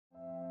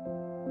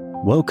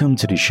Welcome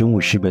to the Seun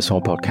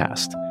Osigbesan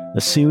podcast, a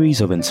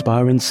series of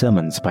inspiring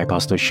sermons by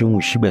Pastor Seun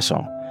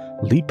Osigbesan,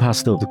 lead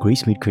pastor of the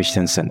Gracemead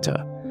Christian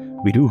Center.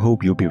 We do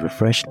hope you'll be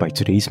refreshed by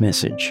today's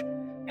message.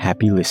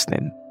 Happy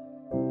listening.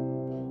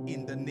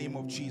 In the name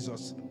of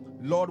Jesus,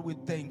 Lord, we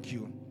thank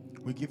you.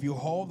 We give you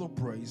all the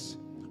praise.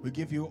 We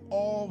give you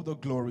all the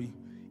glory.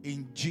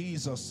 In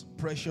Jesus'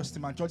 precious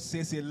name. And church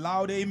says a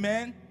loud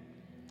amen.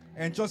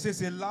 And church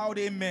says a loud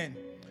amen.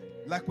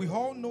 Like we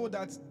all know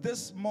that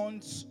this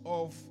month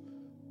of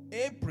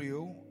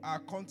April, our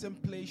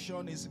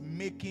contemplation is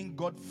making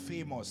God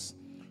famous.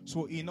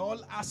 So in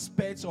all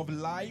aspects of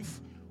life,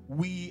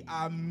 we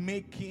are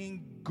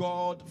making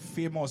God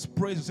famous.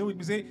 Praise. Say with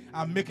me, say,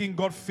 I'm making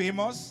God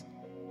famous.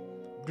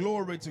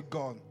 Glory to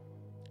God.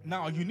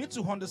 Now, you need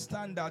to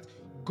understand that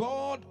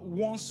God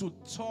wants to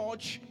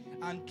touch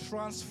and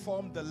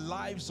transform the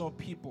lives of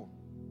people.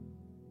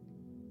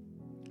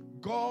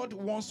 God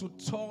wants to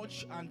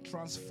touch and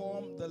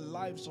transform the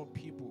lives of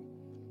people.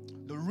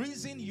 The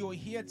reason you're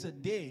here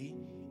today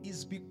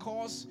is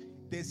because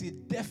there's a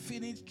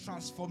definite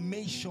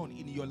transformation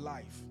in your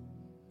life.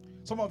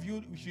 Some of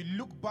you, if you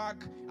look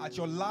back at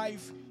your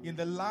life in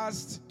the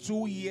last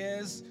 2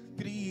 years,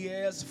 3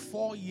 years,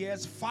 4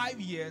 years,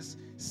 5 years,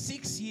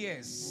 6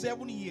 years,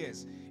 7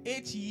 years,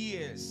 8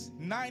 years,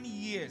 9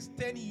 years,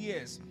 10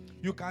 years,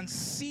 you can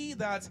see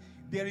that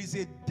there is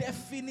a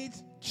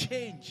definite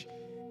change.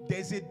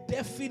 There's a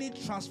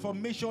definite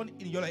transformation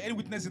in your life. Any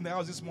witness in the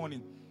house this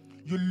morning?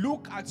 You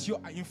look at you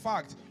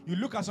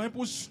look at some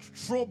people's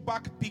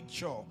throwback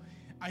picture,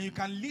 and you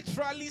can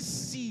literally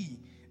see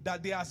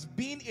that there has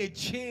been a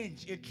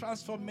change, a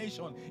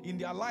transformation in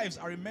their lives.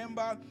 I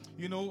remember,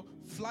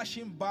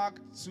 flashing back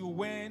to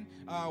when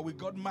we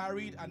got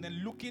married, and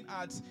then looking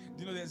at,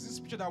 there's this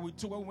picture that we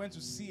took when we went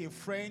to see a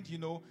friend,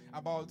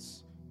 about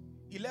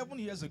 11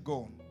 years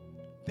ago,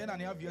 10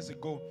 and a half years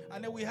ago.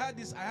 And then we had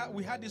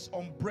this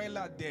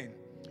umbrella then,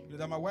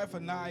 that my wife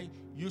and I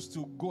used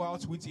to go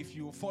out with. If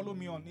you follow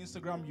me on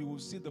Instagram, you will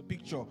see the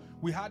picture.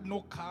 We had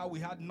no car, we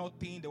had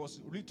nothing. There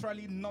was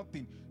literally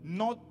nothing.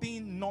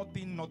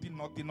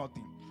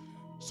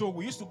 So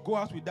we used to go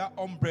out with that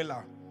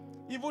umbrella.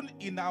 Even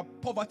in our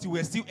poverty,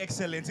 we're still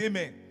excellent.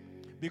 Amen.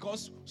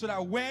 Because so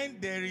that when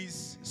there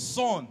is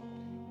sun,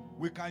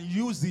 we can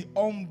use the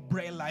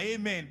umbrella.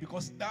 Amen.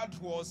 Because that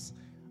was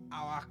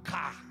our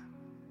car.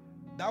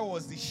 That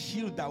was the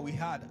shield that we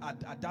had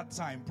at that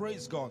time.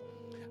 Praise God.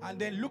 And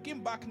then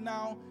looking back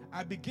now,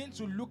 I begin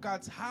to look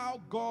at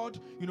how God,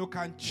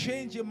 can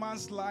change a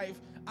man's life,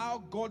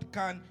 how God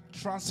can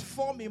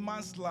transform a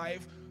man's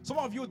life. Some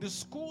of you, the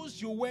schools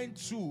you went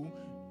to,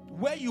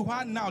 where you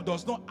are now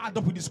does not add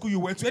up with the school you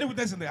went to. Anyone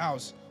that's in the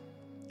house?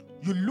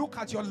 You look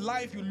at your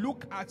life, you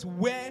look at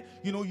where,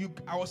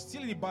 I was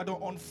still in Ibadan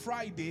on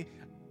Friday,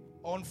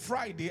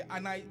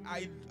 and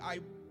I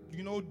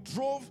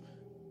drove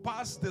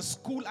past the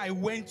school I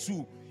went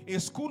to, a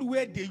school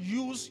where they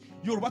use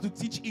Yoruba to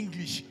teach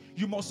English.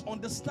 You must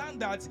understand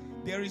that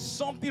there is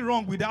something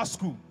wrong with that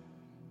school.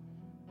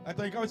 I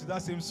thought you come to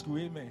that same school,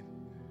 amen.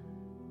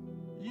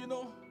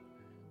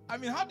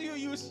 How do you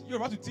use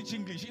Yoruba to teach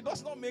English? It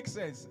does not make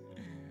sense.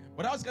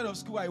 But that was the kind of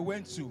school I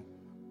went to.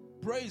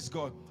 Praise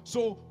God.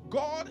 So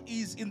God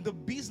is in the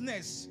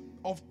business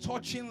of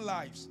touching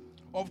lives,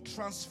 of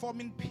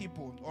transforming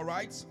people, all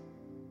right?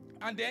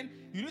 And then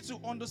you need to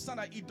understand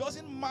that it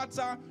doesn't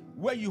matter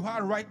where you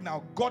are right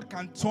now. God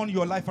can turn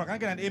your life around. Can I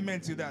get an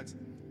amen to that?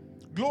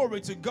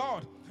 Glory to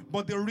God.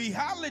 But the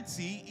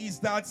reality is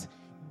that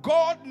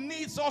God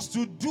needs us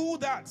to do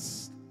that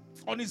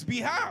on His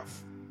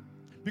behalf.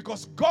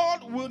 Because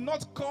God will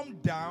not come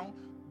down.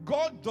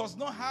 God does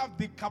not have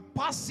the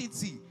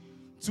capacity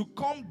to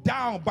come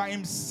down by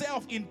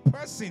Himself in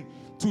person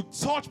to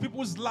touch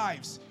people's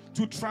lives,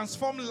 to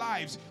transform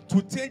lives,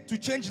 to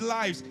change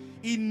lives.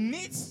 He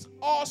needs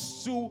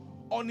us to,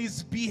 on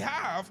His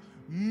behalf,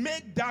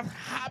 make that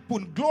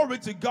happen. Glory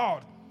to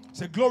God.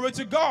 Say glory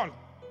to God.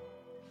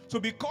 So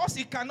because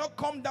He cannot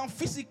come down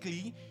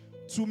physically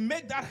to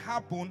make that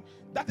happen,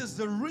 that is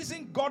the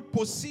reason God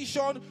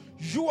positioned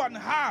you and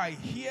I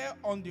here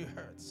on the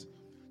earth.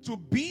 To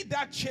be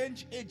that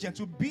change agent,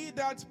 to be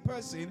that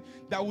person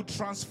that would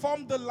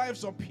transform the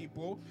lives of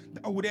people,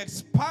 that would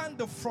expand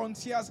the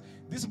frontiers.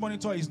 This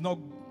monitor is not,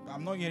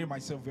 I'm not hearing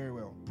myself very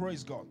well.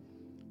 Praise God.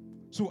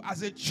 So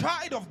as a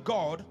child of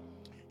God,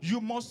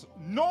 you must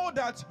know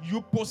that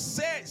you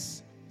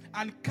possess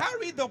and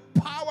carry the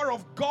power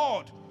of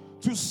God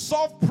to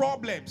solve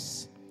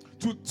problems,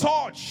 to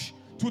touch,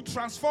 to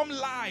transform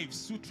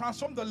lives, to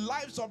transform the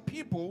lives of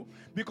people,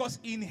 because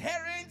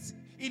inherent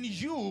in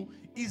you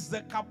is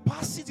the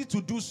capacity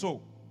to do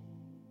so.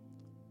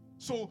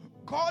 So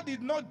God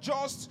did not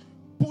just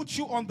put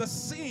you on the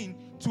scene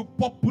to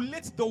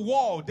populate the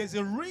world. There's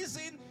a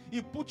reason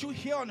He put you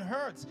here on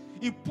earth.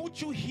 He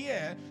put you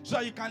here so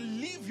that you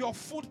can leave your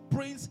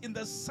footprints in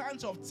the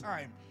sands of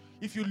time.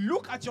 If you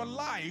look at your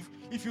life,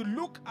 if you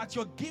look at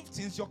your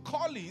giftings, your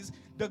callings,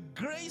 the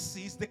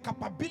graces, the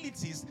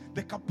capabilities,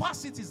 the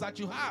capacities that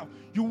you have,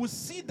 you will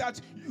see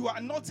that you are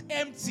not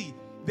empty.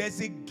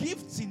 there's a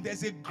gifting,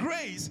 there's a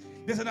grace,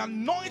 there's an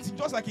anointing,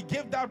 just like he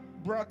gave that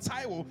brother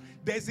Taiwo.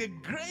 There's a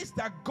grace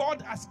that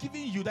God has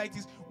given you, that it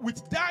is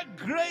with that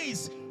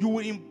grace you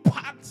will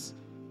impact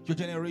your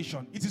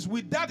generation. It is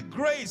with that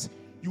grace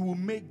you will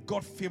make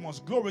God famous.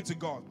 Glory to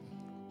God.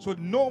 So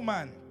no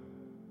man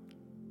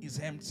is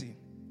empty.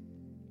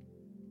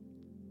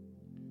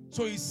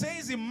 So he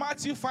says in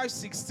Matthew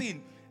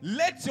 5:16,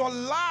 let your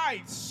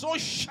light so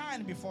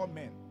shine before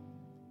men,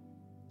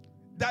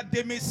 that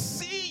they may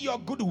see your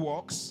good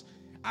works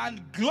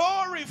and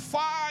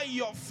glorify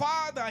your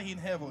Father in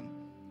heaven.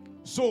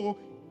 So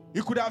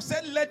he could have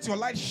said, let your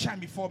light shine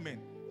before men.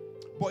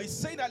 But he's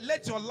saying that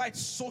let your light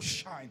so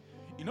shine.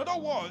 In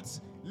other words,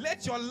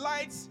 let your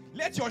light,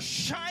 let your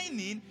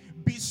shining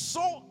be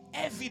so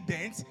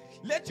evident,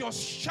 let your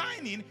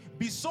shining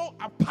be so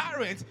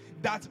apparent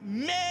that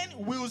men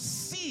will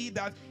see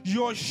that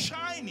you're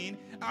shining,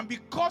 and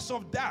because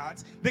of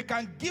that, they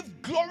can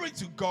give glory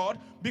to God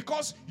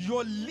because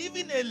you're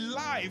living a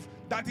life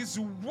that is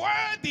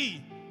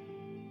worthy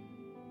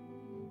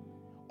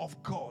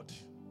of God.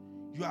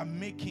 You are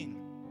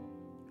making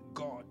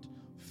God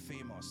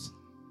famous.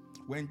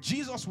 When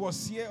Jesus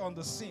was here on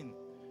the scene,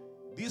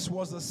 this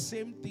was the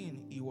same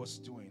thing he was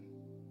doing.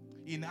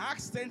 In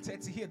Acts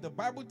 10:30 here, the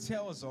Bible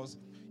tells us,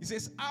 it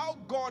says, how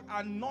God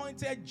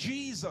anointed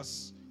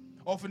Jesus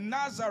of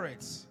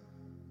Nazareth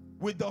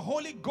with the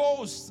Holy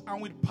Ghost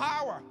and with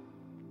power.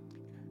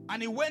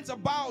 And he went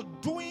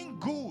about doing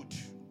good,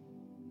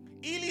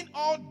 healing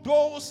all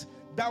those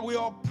that were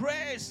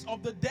oppressed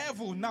of the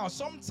devil. Now,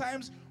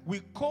 sometimes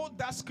we quote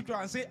that scripture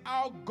and say,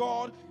 how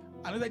God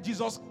anointed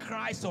Jesus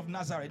Christ of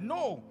Nazareth.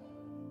 No,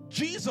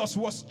 Jesus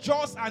was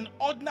just an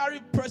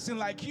ordinary person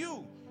like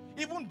you.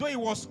 Even though he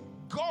was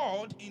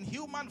God in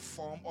human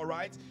form, all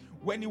right,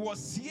 when he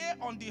was here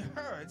on the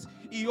earth,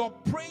 he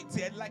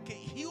operated like a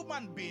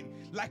human being,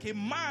 like a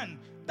man.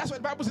 That's why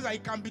the Bible says that he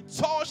can be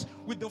touched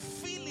with the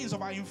feelings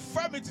of our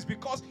infirmities,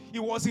 because he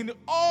was in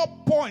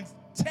all points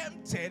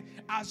tempted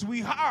as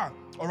we are.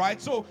 All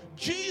right, so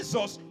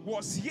Jesus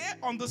was here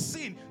on the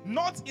scene,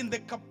 not in the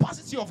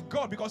capacity of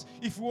God, because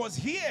if he was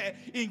here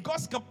in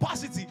God's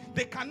capacity,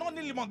 they cannot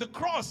nail him on the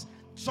cross.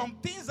 Some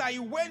things that he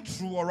went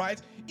through, all right,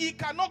 he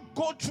cannot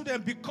go through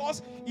them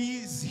because he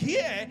is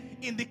here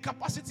in the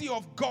capacity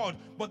of God.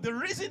 But the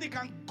reason he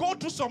can go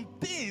through some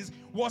things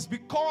was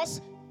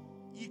because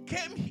he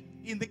came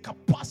in the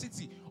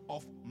capacity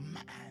of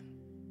man.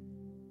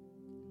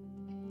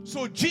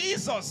 So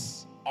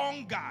Jesus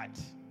hungered.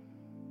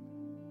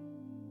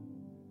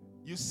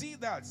 You see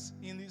that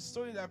in the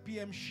story that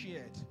PM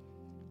shared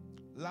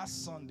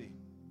last Sunday.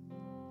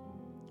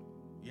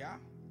 Yeah?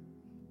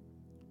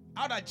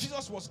 How that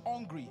Jesus was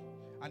hungry,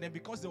 and then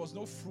because there was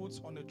no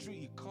fruit on the tree,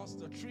 he cursed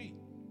the tree.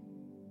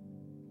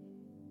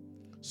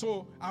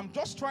 So I'm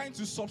just trying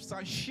to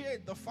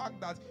substantiate the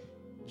fact that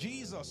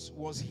Jesus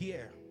was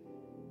here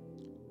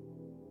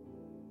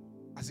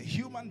as a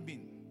human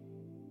being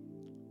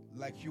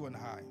like you and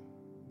I.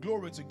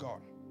 Glory to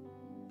God.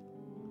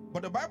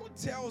 But the Bible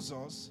tells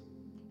us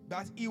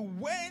that he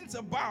went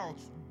about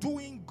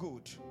doing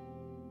good,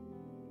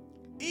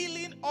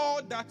 healing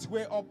all that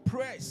were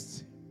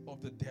oppressed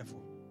of the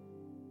devil.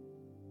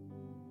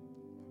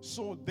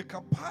 So the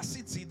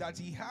capacity that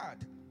he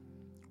had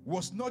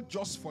was not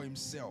just for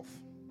himself.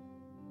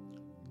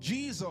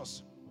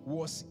 Jesus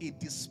was a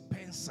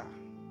dispenser.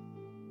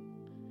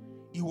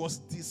 He was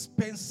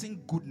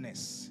dispensing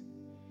goodness.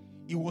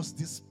 He was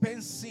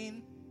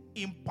dispensing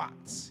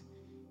impact.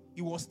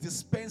 He was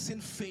dispensing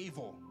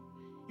favor.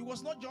 He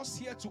was not just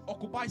here to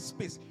occupy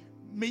space.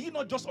 May you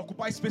not just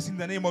occupy space in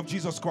the name of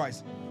Jesus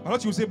Christ. I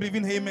thought you would say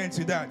believing amen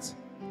to that.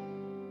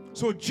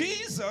 So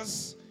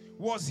Jesus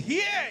was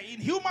here in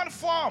human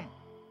form,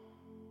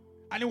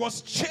 and he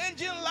was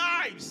changing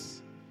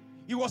lives.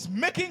 He was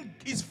making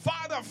his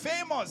Father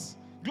famous.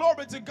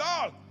 Glory to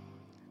God.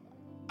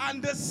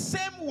 And the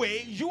same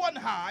way, you and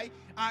I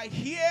are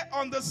here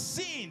on the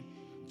scene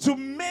to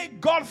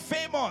make God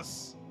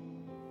famous,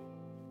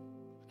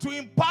 to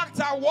impact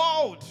our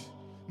world.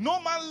 No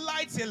man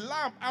lights a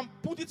lamp and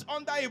put it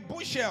under a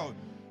bushel.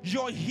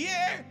 You're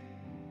here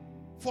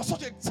for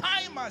such a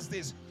time as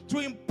this to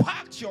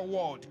impact your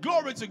world.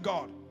 Glory to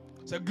God.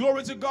 Say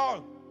glory to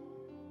God.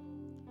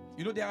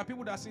 You know, there are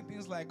people that say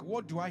things like,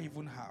 what do I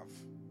even have?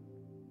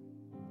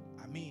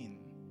 I mean,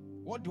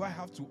 what do I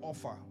have to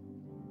offer?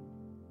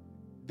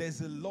 There's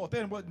a lot.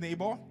 Tell me about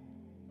neighbor.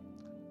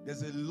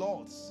 There's a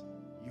lot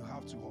you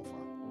have to offer.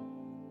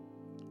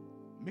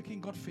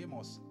 Making God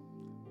famous.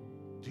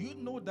 Do you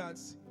know that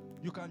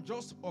you can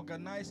just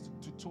organize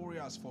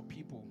tutorials for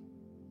people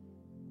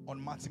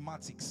on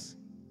mathematics,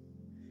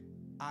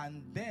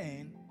 and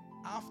then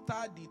after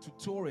the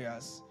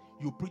tutorials,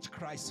 you preach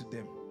Christ to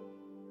them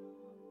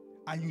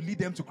and you lead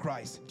them to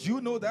Christ? Do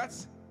you know that?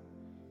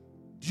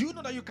 Do you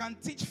know that you can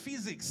teach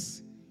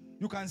physics?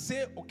 You can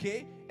say,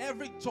 okay,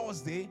 every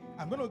Thursday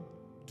I'm going to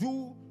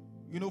do,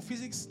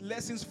 physics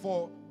lessons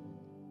for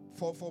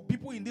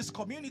people in this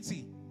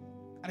community.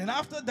 And then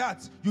after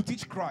that, you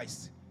teach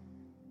Christ.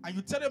 and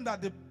you tell them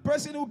that the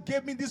person who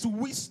gave me this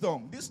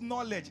wisdom, this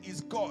knowledge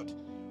is God,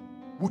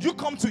 would you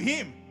come to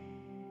him?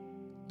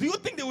 Do you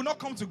think they will not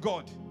come to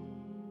God?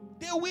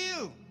 They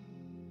will.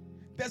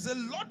 There's a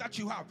lot that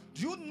you have.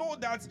 Do you know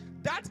that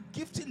that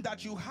gifting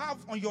that you have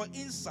on your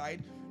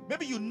inside,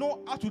 maybe you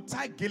know how to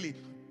tie gele.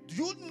 Do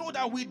you know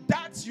that with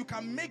that you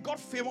can make God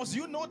famous? Do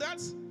you know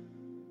that?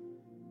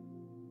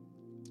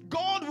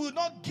 God will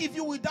not give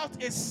you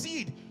without a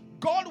seed.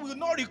 God will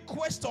not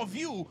request of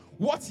you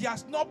what he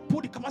has not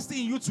put the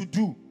capacity in you to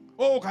do.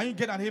 Oh, can you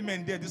get an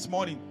amen there this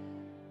morning?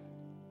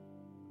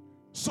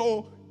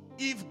 So,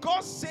 if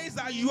God says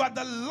that you are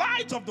the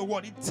light of the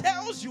world, it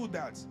tells you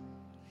that.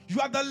 You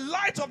are the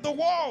light of the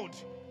world.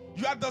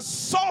 You are the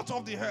salt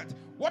of the earth.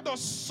 What does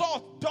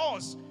salt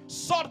does?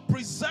 Salt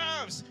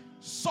preserves.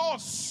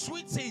 Salt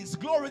sweetens.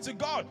 Glory to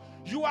God.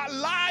 You are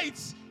light.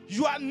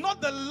 You are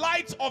not the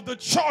light of the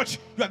church.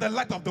 You are the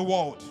light of the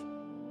world.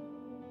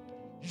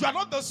 You are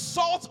not the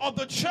salt of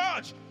the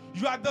church.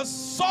 You are the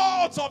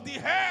salt of the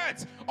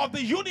earth, of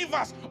the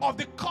universe, of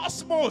the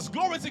cosmos.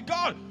 Glory to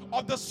God.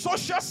 Of the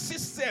social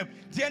system,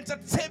 the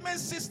entertainment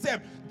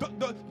system,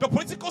 the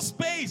political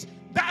space.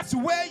 That's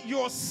where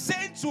you're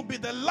sent to be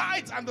the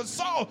light and the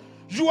salt.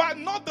 You are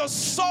not the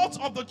salt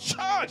of the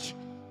church.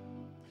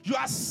 Your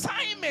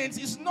assignment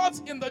is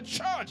not in the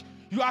church.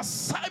 Your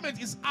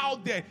assignment is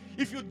out there.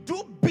 If you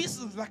do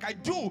business like I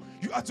do,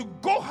 you have to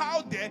go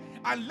out there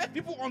and let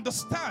people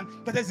understand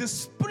that there's a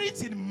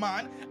spirit in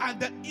man, and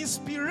the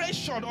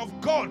inspiration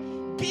of God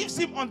gives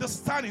him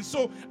understanding.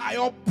 So I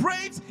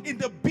operate in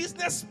the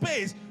business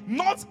space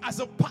not as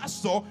a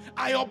pastor.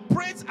 I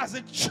operate as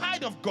a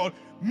child of God,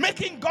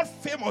 making God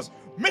famous,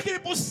 making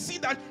people see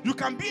that you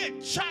can be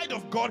a child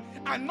of God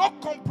and not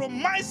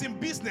compromise in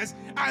business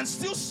and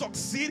still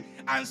succeed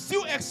and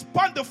still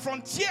expand the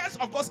frontiers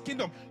of God's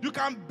kingdom. You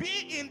can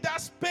be in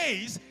that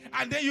space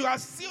and then you are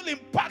still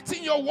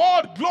impacting your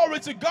world. Glory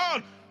to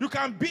God. You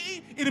can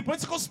be in the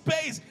political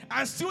space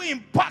and still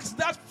impact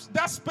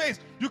that space.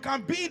 You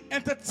can be in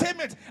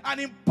entertainment and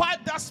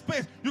impact that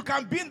space. You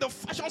can be in the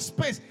fashion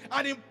space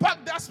and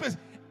impact that space.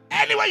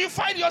 Anywhere you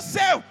find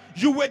yourself,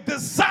 you were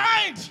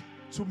designed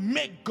to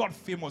make God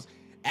famous.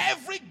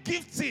 Every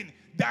gifting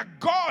that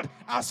God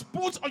has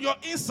put on your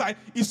inside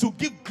is to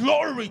give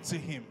glory to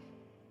him.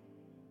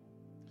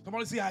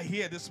 Somebody say, I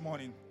hear this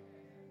morning.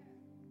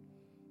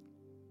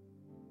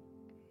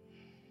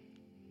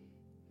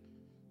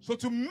 So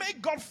to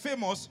make God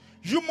famous,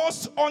 you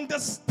must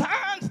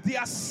understand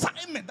the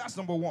assignment. That's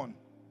number one.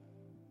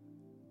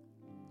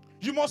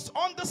 You must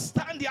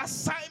understand the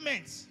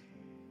assignment.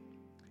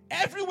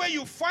 Everywhere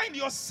you find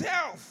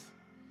yourself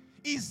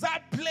is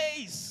that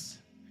place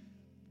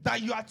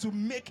that you are to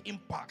make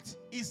impact.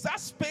 Is that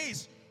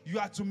space you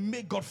are to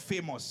make God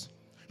famous.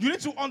 You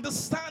need to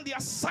understand the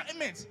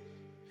assignment.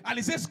 And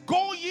it says,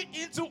 go ye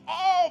into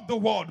all the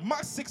world.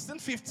 Mark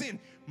 16:15.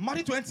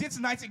 Matthew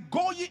 28:19.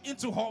 Go ye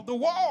into all the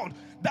world.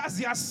 That's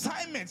the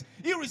assignment.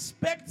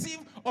 Irrespective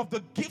of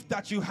the gift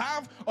that you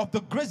have, of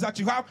the grace that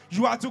you have,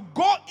 you are to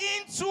go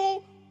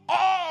into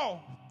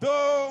all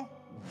the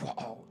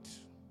world.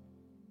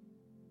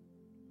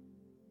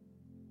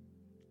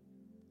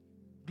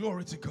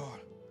 Glory to God.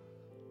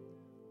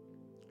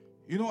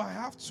 You know, I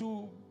have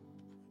to,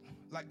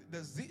 like,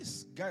 there's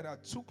this guy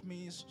that took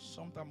me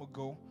some time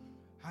ago,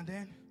 and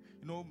then,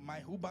 you know,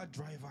 my Uber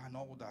driver and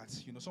all that,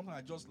 you know, sometimes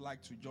I just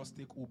like to just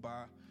take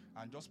Uber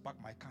and just park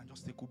my car and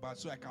just take Uber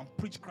so I can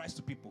preach Christ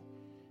to people.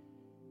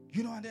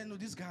 You know, and then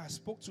this guy, I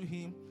spoke to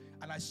him,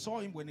 and I saw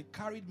him when he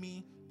carried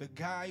me. The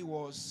guy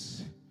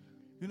was,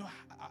 you know,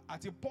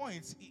 at a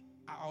point,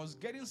 I was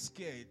getting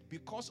scared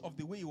because of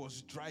the way he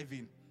was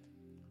driving.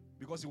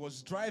 Because he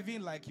was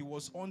driving like he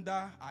was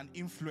under an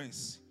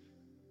influence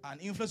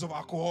of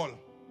alcohol.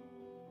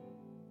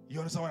 You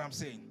understand what I'm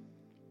saying?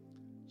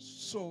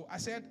 So I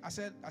said,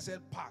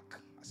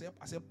 park. I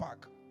said,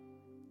 park.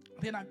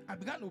 Then I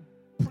began to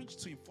preach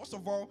to him. First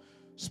of all,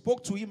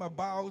 spoke to him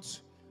about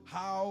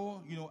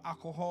how, you know,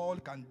 alcohol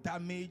can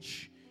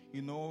damage,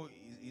 you know,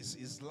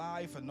 his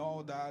life and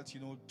all that. You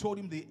know, told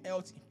him the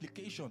health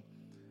implication.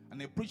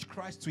 And I preached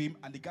Christ to him,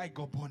 and the guy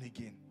got born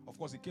again. Of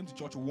course, he came to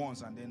church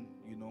once, and then,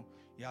 you know,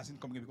 he hasn't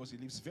come again because he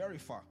lives very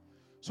far.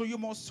 So you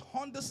must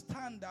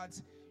understand that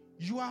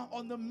you are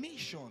on a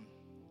mission.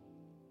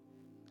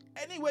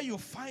 Anywhere you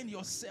find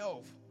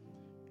yourself,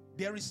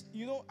 there is,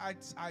 you know,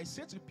 I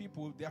say to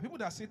people, there are people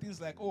that say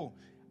things like, oh,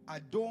 I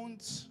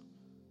don't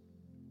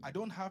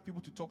have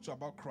people to talk to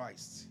about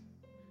Christ.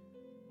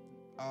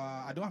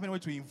 I don't have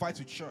anyone to invite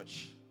to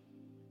church.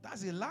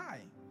 That's a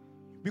lie.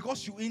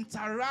 Because you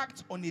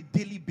interact on a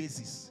daily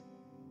basis.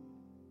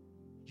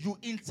 You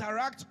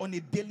interact on a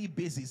daily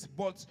basis.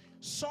 But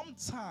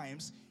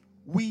sometimes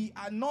we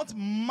are not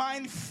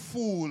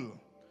mindful.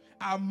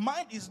 Our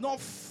mind is not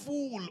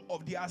full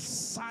of the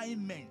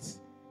assignment.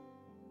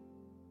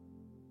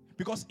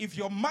 Because if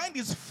your mind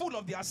is full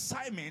of the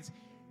assignment,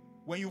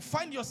 when you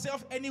find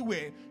yourself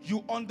anywhere,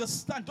 you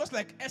understand. Just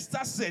like Esther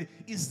said,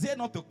 is there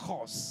not a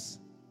cause?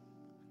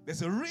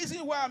 There's a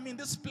reason why I'm in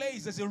this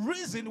place. There's a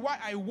reason why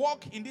I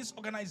work in this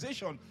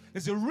organization.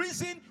 There's a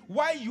reason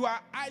why you are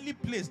highly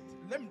placed.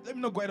 Let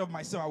me not go ahead of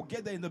myself. I'll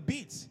get there in a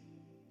bit.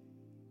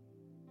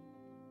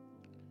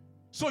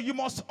 So you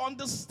must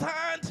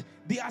understand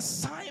the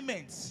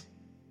assignment.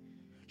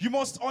 You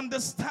must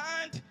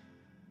understand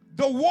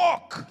the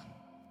work.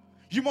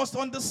 You must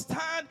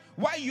understand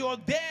why you're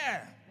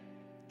there.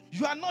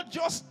 You are not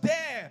just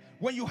there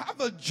when you have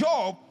a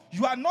job.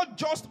 You are not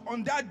just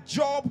on that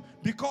job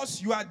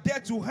because you are there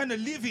to earn a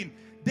living.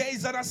 There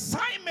is an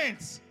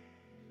assignment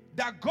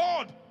that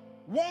God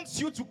wants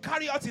you to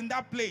carry out in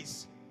that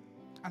place.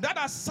 And that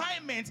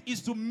assignment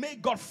is to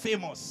make God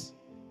famous.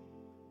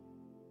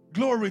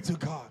 Glory to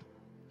God.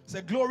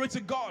 Say, glory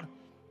to God.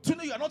 To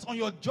know you are not on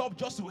your job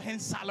just to earn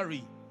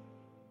salary.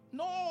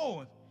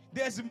 No.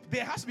 There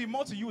has to be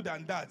more to you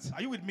than that.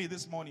 Are you with me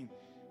this morning?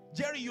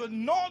 Jerry, you're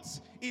not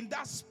in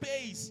that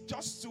space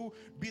just to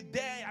be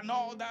there and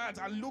all that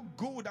and look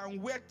good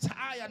and wear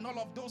tie and all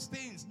of those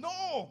things.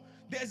 No,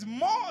 there's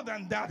more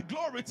than that.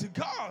 Glory to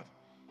God.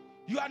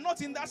 You are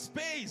not in that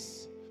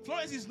space.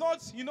 Florence is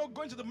not,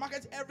 going to the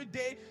market every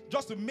day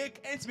just to make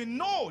ends meet.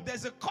 No,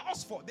 there's a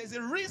cause for it. There's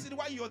a reason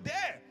why you're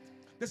there.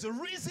 There's a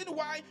reason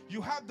why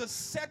you have the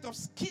set of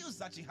skills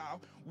that you have,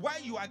 why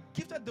you are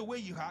gifted the way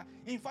you are.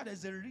 In fact,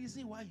 there's a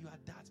reason why you are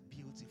that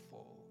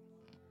beautiful.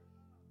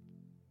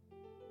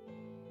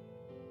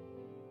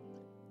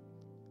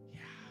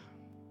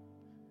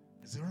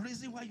 There's a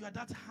reason why you are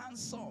that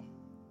handsome.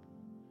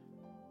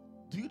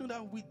 Do you know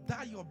that with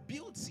that your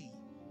beauty,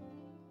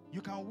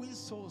 you can win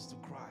souls to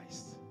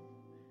Christ?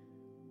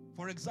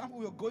 For example,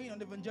 we're going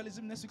on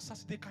evangelism next week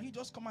Saturday. Can you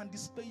just come and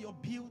display your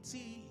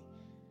beauty?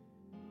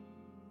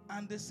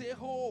 And they say,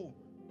 oh,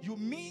 you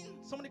mean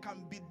somebody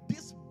can be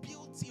this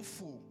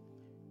beautiful?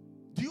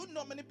 Do you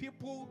know many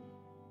people,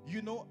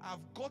 have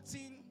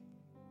gotten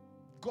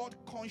God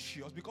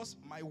conscious because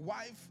my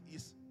wife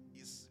is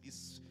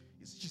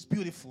she's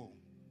beautiful.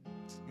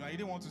 I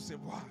didn't want to say,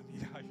 wow, you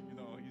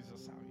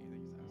just have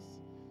Jesus.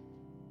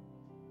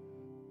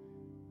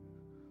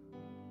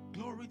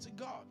 Glory to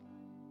God.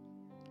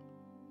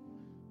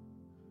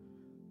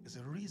 There's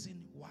a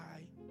reason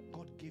why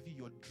God gave you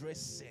your dress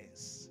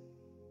sense.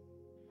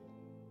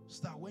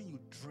 So that when you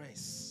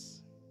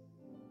dress,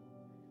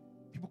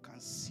 people can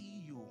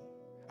see you.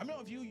 How many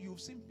of you've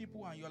seen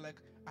people and you're like,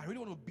 I really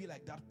want to be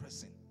like that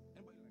person?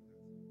 Anybody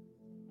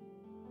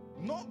like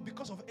that? Not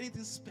because of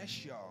anything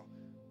special.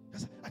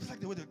 I just like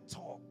the way they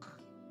talk.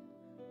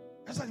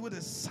 I just like the way they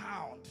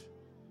sound.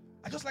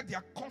 I just like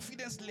their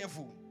confidence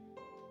level.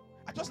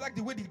 I just like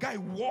the way the guy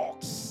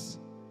walks.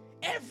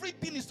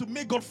 Everything is to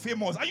make God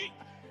famous. Are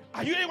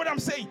you hearing what I'm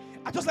saying?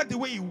 I just like the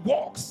way he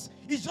walks.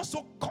 He's just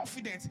so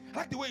confident. I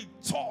like the way he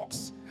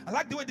talks. I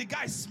like the way the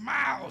guy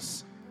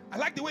smiles. I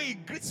like the way he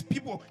greets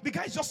people. The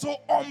guy is just so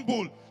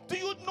humble. Do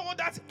you know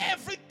that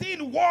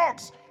everything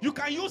works? You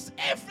can use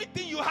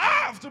everything you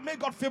have to make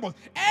God famous.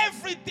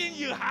 Everything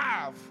you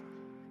have.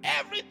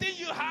 Everything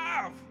you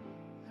have.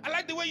 I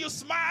like the way you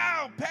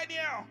smile,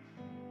 Peniel.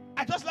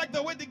 I just like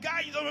the way the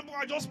guy, people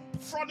are just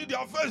fronting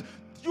their face.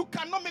 You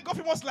cannot make God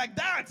famous like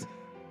that.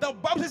 The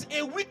Bible says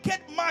a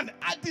wicked man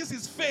hardens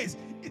his face.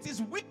 It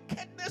is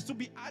wickedness to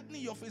be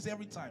hardening your face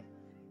every time.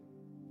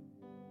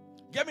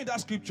 Get me that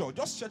scripture.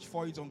 Just search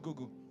for it on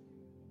Google.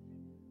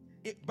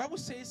 The Bible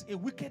says a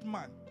wicked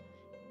man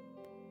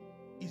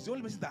is the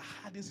only person that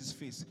hardens his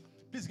face.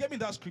 Please get me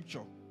that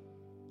scripture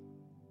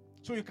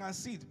so you can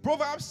see it.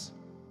 Proverbs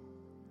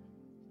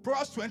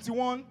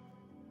 21,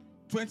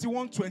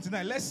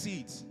 29. Let's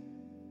see it.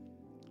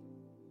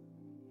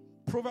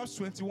 Proverbs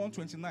 21,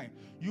 29.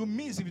 You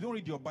miss if you don't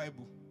read your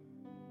Bible.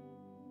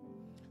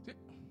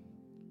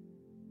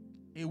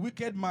 A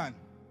wicked man,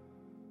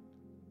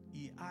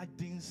 he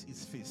hardens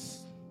his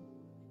face.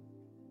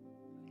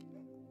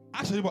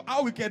 Actually, but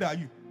how wicked are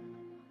you?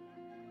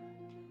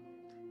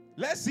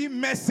 Let's see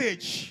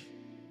message.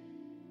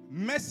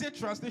 Message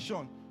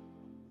translation.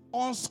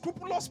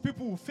 Unscrupulous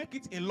people will fake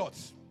it a lot.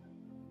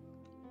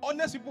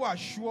 Honest people are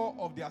sure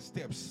of their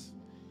steps.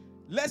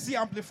 Let's see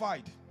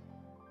amplified. Do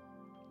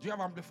you have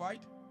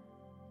amplified?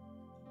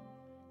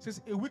 It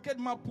says, a wicked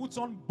man puts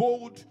on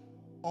bold,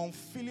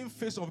 unfeeling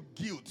face of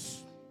guilt.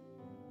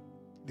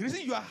 The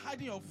reason you are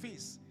hiding your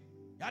face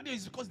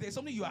is because there's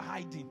something you are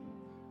hiding.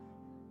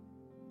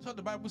 That's what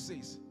the Bible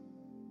says.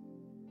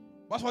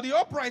 But for the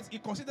upright, he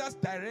considers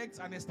direct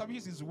and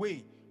establishes his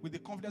way with the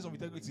confidence of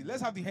integrity.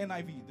 Let's have the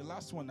NIV, the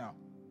last one now.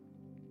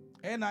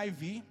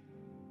 NIV,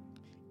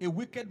 a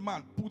wicked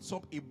man puts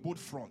up a bold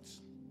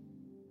front.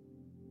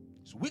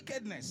 It's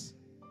wickedness.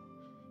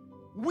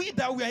 We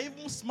that we are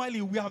even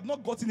smiling, we have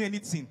not gotten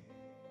anything.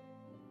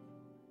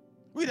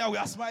 We that we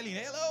are smiling,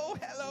 hello,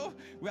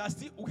 we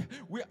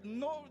are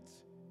not.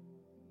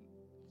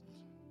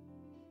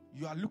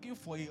 You are looking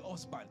for a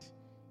husband.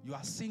 You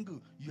are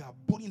single. You are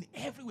burning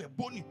everywhere,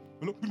 burning.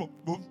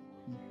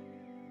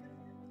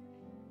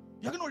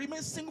 You're going to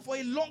remain single for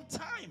a long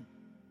time.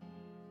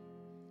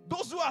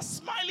 Those who are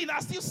smiling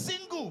are still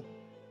single.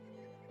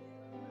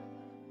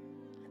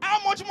 How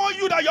How much more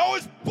you that you're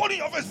always putting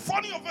your face,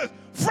 frowning your face,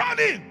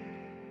 frowning.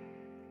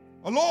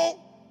 Hello?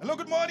 Hello,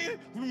 good morning.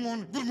 Good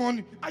morning. Good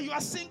morning. And you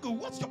are single.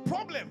 What's your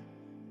problem?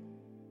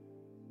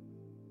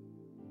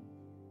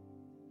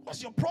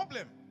 What's your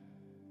problem?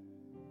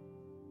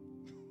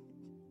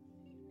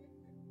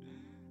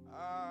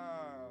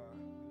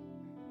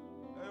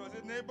 Was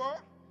it neighbor?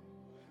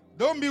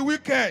 Don't be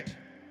wicked.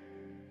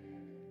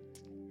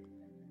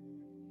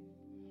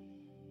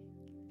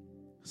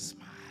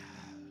 Smile.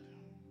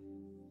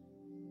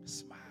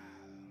 Smile.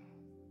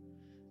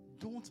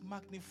 Don't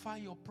magnify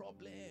your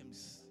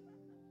problems.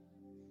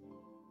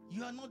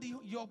 You are not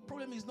your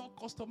problem is not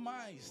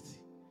customized.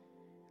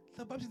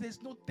 The Bible says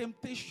there's no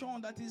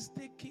temptation that is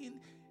taking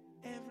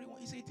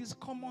everyone. He said it is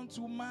common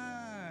to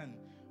man.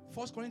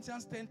 1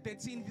 Corinthians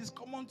 10:13. It is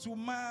common to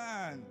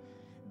man.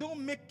 Don't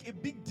make a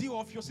big deal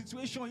of your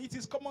situation. It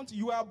is common to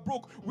you. Are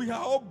broke. We are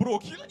all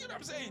broke. You know what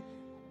I'm saying?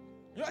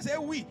 You know I say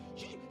we.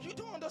 You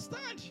don't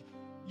understand.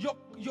 Your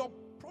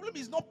problem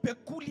is not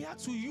peculiar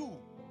to you.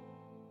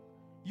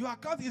 Your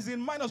account is in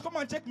minus. Come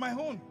and check my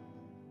own.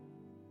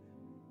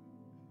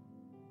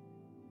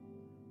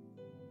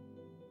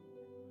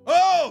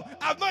 Oh,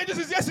 I've not eaten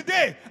this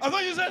yesterday. I've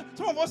not used it.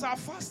 Some of us are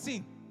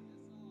fasting.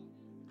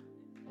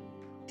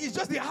 It's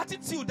just the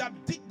attitude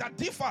that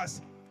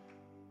differs.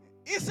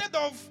 Instead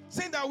of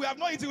saying that we have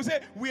not eaten, we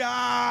say we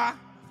are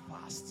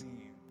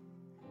fasting.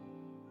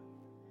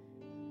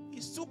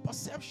 It's still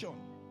perception.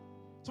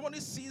 Somebody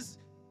sees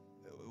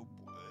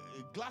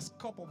a glass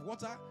cup of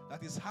water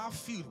that is half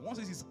filled. One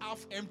says it's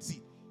half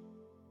empty.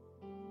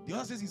 The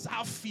other says it's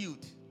half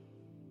filled.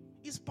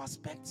 It's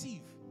perspective.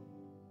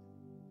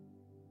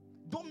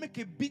 Don't make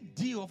a big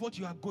deal of what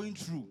you are going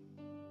through.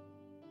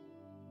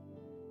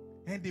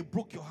 And they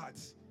broke your heart.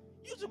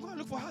 You just go and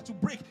look for her to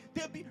break.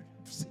 They'll be.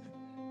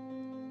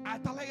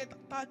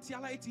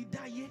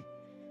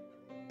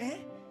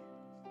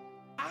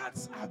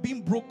 Hearts are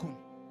being broken.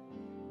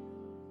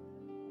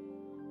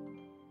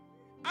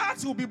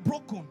 Hearts will be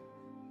broken.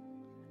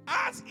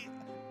 Hearts,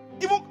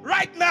 even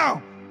right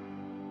now.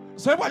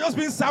 So people are just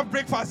being served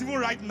breakfast even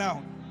right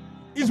now.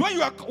 It's when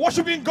you are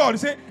worshiping God. You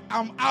say,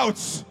 I'm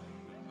out.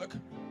 Like,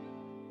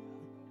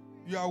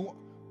 you are.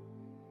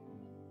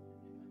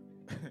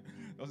 There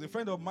was a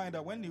friend of mine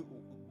that when the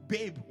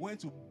babe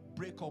went to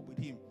break up with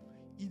him,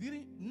 he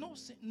didn't, no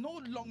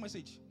long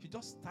message. He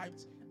just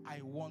typed,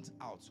 I want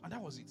out. And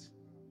that was it.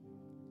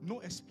 No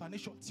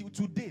explanation till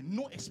today.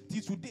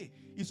 Till today.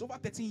 It's over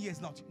 13 years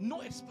now.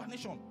 No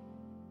explanation.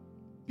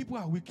 People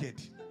are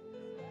wicked.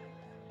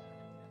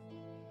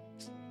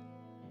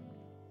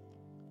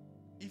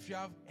 If you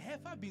have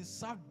ever been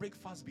served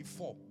breakfast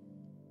before,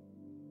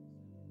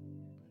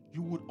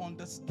 you would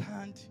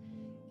understand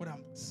what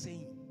I'm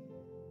saying.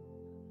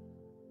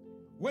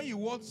 When you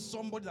want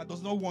somebody that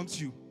does not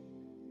want you,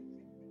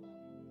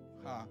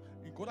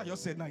 what I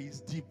just said now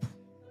is deep.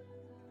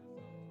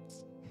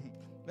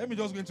 Let me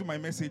just go into my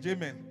message.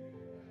 Amen.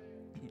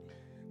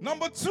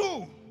 Number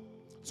 2,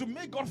 to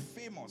make God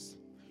famous,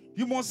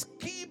 you must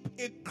keep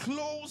a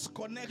close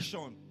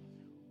connection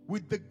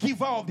with the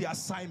giver of the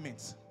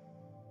assignment.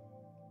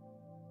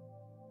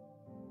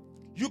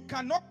 You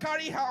cannot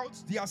carry out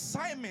the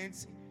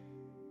assignment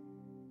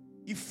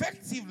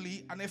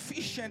effectively and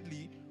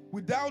efficiently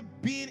without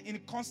being in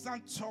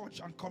constant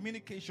touch and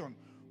communication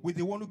with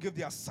the one who gave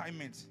the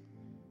assignment.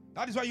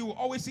 That is why you will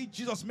always see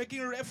Jesus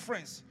making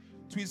reference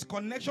to his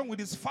connection with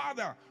his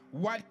Father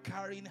while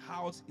carrying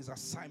out his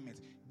assignment.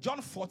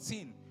 John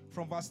 14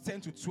 from verse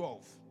 10 to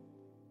 12.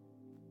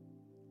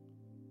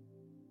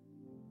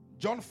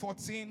 John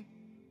 14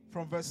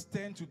 from verse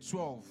 10 to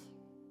 12.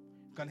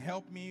 You can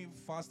help me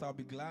fast, I'll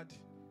be glad.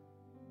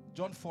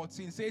 John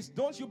 14 says,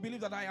 don't you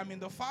believe that I am in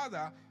the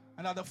Father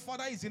and that the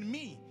Father is in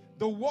me?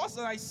 The words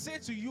that I say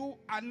to you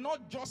are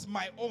not just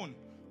my own.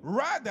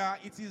 Rather,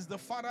 it is the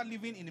Father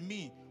living in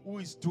me who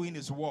is doing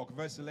his work.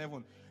 Verse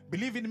 11.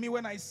 Believe in me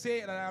when I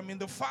say that I am in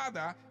the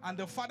Father and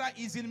the Father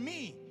is in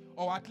me.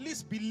 Or at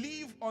least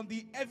believe on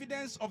the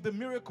evidence of the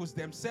miracles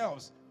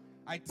themselves.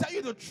 I tell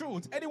you the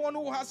truth. Anyone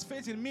who has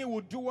faith in me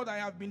will do what I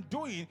have been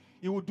doing.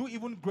 He will do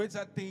even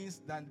greater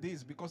things than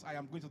this because I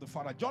am going to the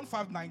Father. John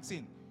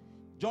 5:19.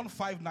 John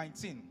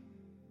 5:19.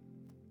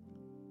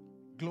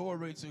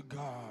 Glory to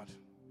God.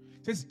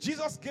 It says,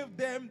 Jesus gave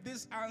them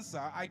this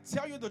answer. I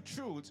tell you the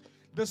truth.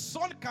 The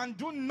Son can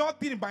do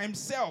nothing by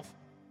himself.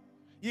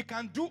 He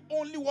can do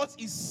only what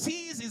he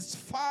sees his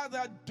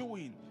Father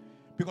doing.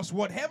 Because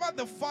whatever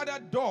the Father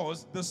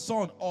does, the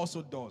Son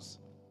also does.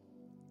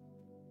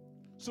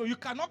 So you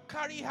cannot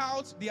carry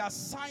out the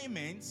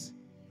assignment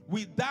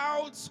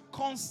without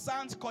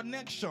constant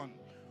connection,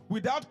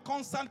 without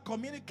constant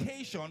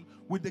communication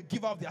with the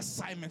giver of the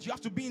assignment. You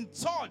have to be in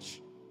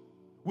touch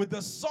with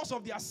the source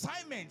of the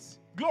assignment.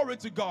 Glory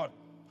to God.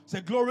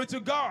 Say glory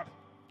to God.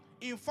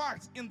 In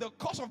fact, in the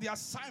course of the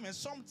assignment,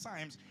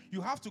 sometimes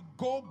you have to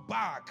go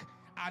back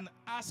and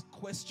ask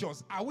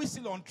questions. Are we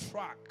still on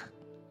track?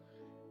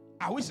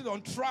 Are we still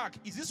on track?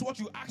 Is this what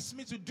you asked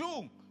me to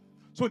do?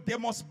 So there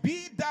must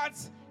be that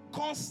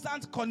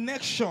constant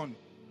connection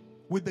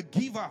with the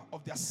giver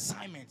of the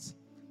assignment.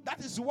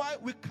 That is why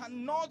we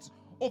cannot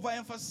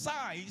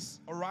overemphasize,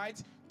 all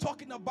right,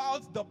 talking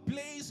about the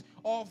place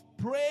of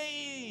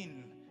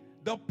praying,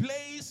 the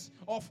place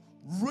of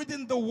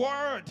reading the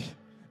word,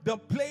 the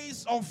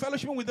place of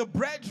fellowship with the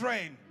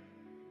brethren.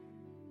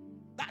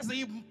 That's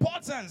the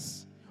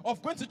importance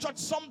of going to church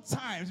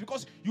sometimes,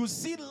 because you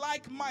see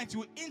like minds,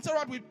 you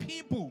interact with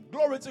people.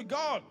 Glory to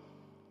God.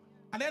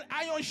 And then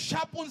iron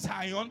sharpens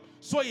iron,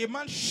 so a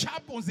man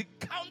sharpens the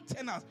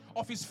countenance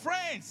of his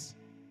friends.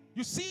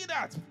 You see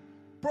that?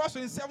 Proverbs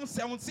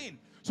 27:17.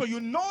 So you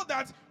know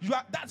that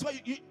that's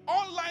why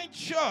online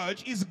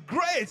church is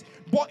great,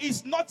 but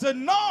it's not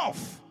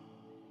enough.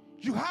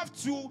 You have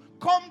to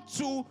come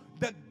to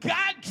the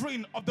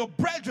gathering of the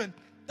brethren.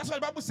 That's why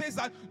the Bible says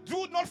that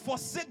do not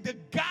forsake the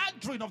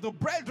gathering of the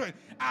brethren,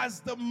 as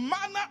the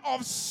manner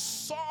of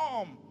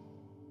some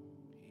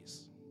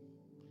is.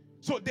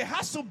 So there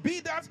has to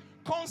be that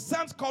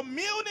constant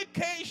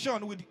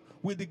communication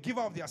with the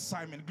giver of the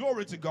assignment.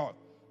 Glory to God.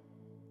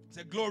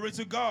 Say glory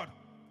to God.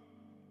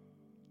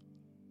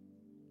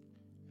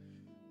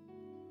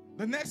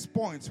 The next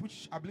point,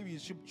 which I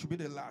believe should be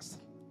the last.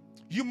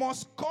 You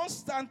must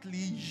constantly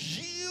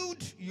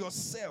yield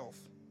yourself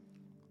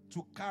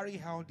to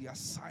carry out the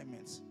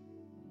assignment.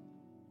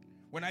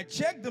 When I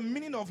checked the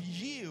meaning of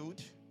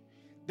yield,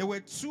 there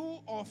were two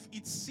of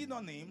its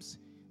synonyms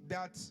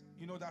that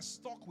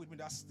stuck with me,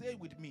 that stayed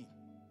with me,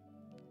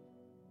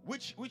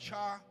 which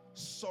are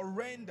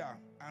surrender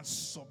and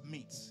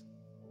submit.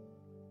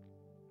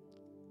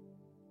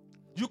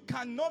 You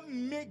cannot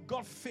make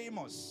God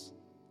famous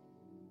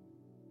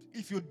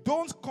if you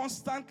don't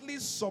constantly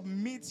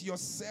submit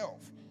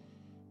yourself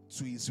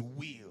to his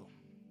will.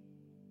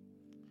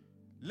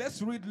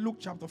 Let's read Luke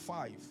chapter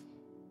 5.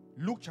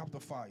 Luke chapter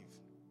 5.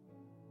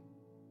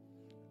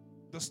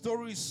 The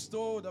story is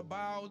told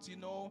about,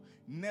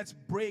 net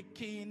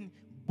breaking,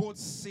 boat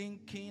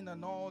sinking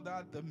and all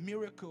that, the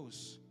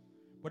miracles.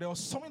 But there was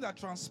something that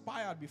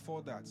transpired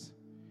before that. It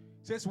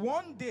says,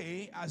 one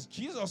day, as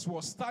Jesus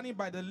was standing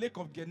by the lake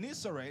of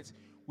Gennesaret,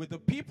 with the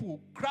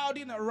people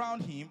crowding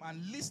around him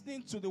and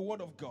listening to the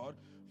word of God,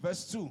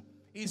 verse 2,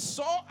 he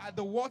saw at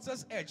the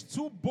water's edge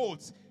two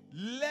boats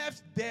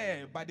left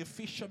there by the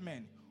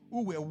fishermen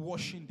who were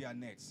washing their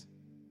nets.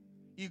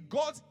 He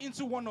got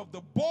into one of the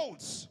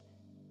boats,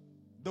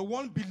 the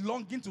one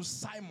belonging to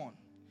Simon,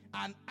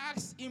 and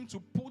asked him to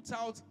put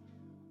out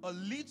a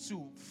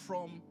little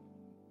from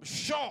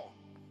shore.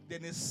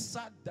 Then he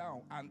sat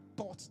down and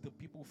taught the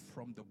people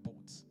from the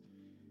boat.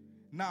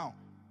 Now,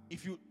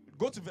 if you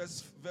go to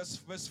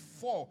verse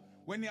 4,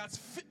 when he had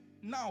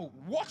now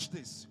watch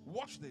this.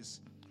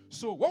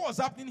 So what was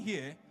happening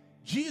here?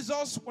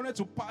 Jesus wanted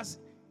to pass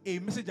a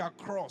message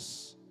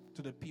across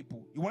to the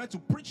people. He wanted to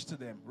preach to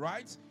them,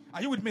 right?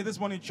 Are you with me this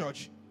morning,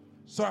 church?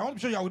 So I want to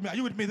be sure you are with me. Are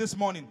you with me this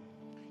morning?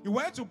 He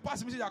wanted to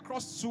pass a message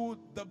across to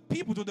the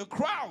people, to the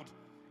crowd,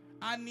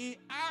 and he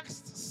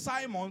asked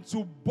Simon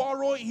to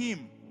borrow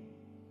him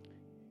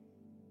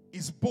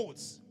his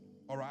boat,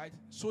 all right,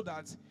 so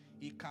that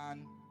it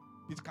can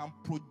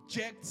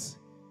project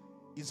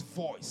his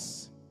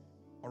voice,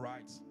 all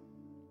right.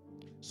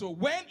 So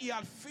when he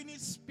had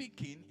finished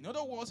speaking, in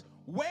other words,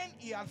 when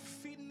he had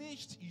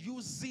finished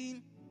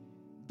using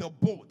the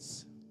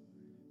boats,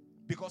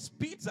 because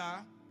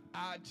Peter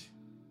had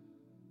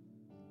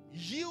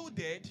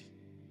yielded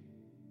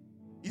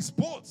his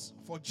boats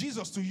for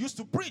Jesus to use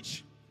to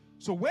preach.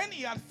 So when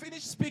he had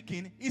finished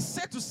speaking, he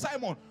said to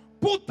Simon,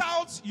 put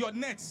out your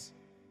nets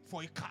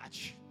for a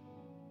catch.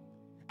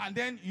 And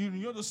then you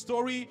know the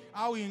story,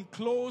 how he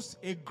enclosed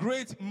a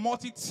great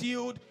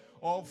multitude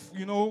of,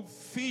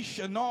 fish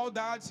and all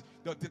that,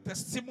 the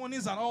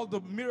testimonies and all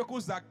the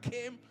miracles that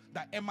came,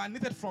 that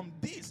emanated from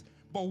this.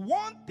 But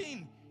one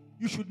thing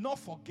you should not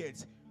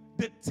forget,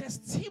 the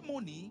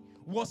testimony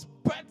was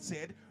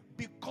birthed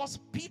because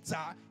Peter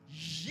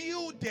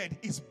yielded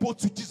his boat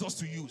to Jesus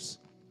to use.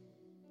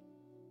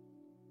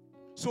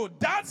 So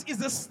that is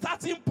the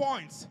starting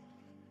point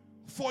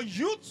for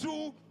you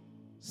to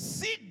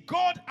see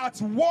God at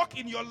work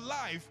in your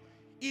life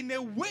in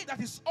a way that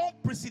is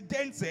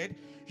unprecedented.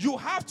 You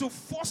have to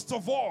first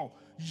of all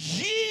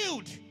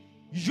yield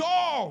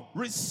your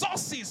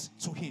resources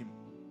to him.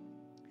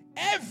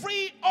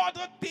 Every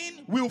other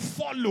thing will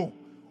follow.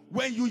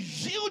 When you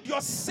yield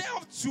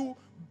yourself to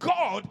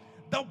God,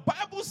 the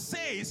Bible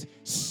says,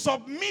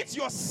 submit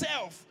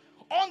yourself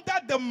under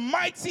the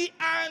mighty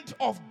hand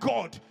of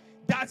God,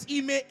 that he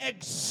may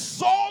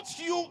exalt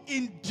you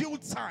in due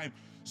time.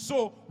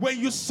 So when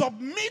you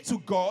submit to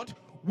God,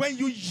 when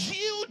you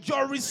yield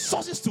your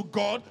resources to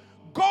God,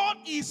 God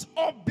is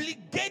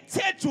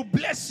obligated to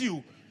bless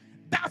you.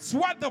 That's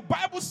what the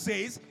Bible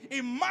says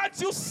in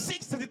Matthew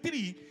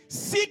 6:33.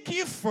 Seek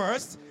ye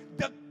first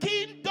the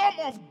kingdom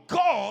of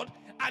God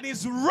and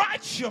his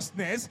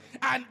righteousness,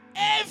 and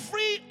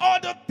every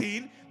other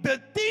thing,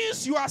 the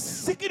things you are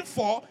seeking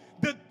for,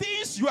 the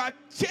things you are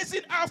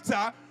chasing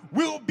after,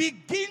 will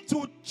begin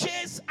to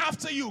chase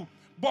after you.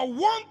 But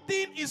one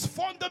thing is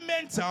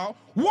fundamental,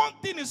 one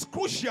thing is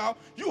crucial.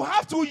 You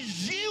have to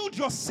yield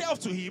yourself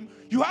to him.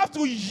 You have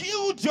to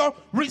yield your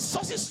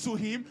resources to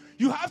him.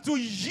 You have to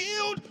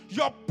yield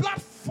your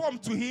platform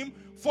to him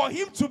for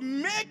him to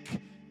make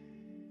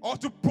or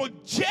to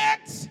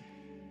project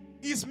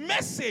his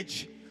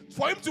message,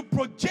 for him to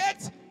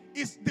project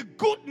is the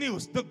good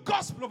news, the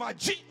gospel of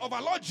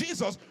our Lord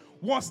Jesus.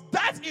 Once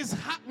that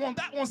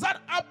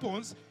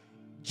happens,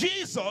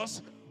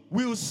 Jesus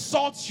will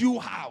sort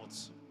you out.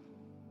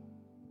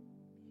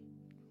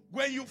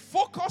 When you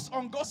focus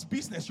on God's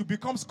business, you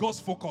become God's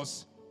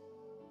focus.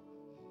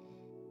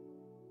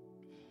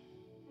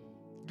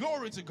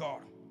 Glory to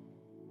God.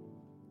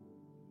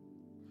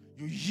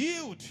 You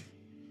yield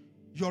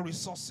your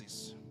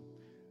resources.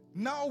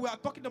 Now we are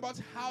talking about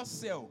house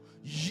sale.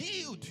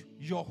 Yield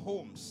your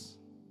homes.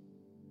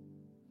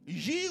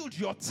 Yield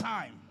your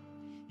time.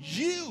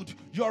 Yield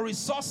your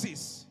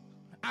resources.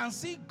 And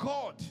see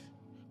God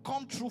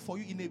come true for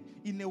you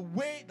in a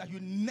way that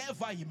you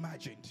never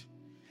imagined.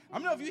 How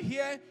many of you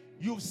here,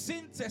 you've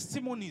seen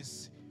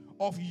testimonies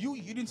of you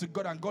yielding to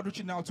God and God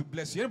reaching out to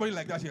bless you? Anybody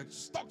like that here?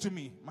 Just talk to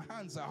me. My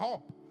hands are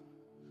up.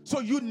 So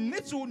you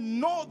need to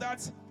know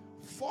that,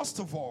 first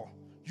of all,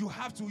 you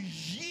have to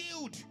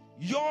yield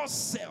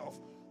yourself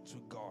to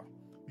God.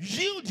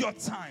 Yield your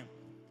time.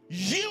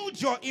 Yield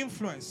your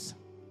influence.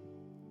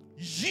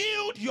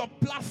 Yield your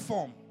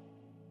platform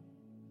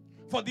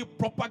for the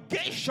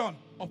propagation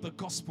of the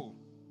gospel.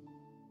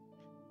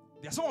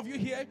 There are some of you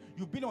here,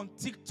 you've been on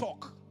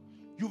TikTok.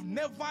 You've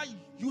never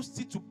used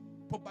it to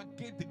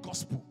propagate the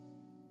gospel.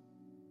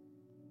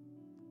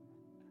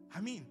 I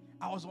mean,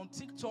 I was on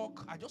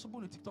TikTok. I just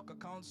opened a TikTok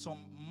account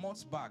some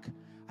months back.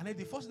 And then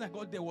the first thing I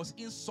got there was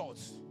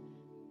insults.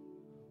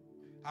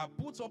 I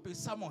put up a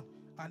sermon.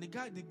 And the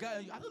guy,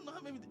 I don't know,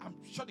 maybe, I'm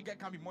sure the guy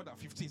can't be more than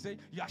 15. He said,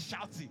 you are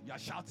shouting. I'm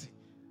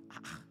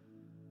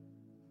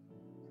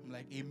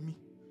like, me.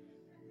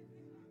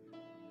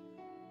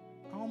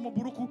 I'm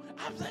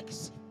like,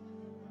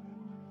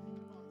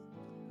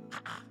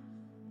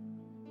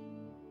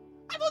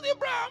 I told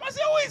Abraham, I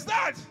said, who is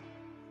that?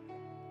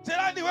 He said,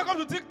 Andy, welcome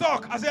to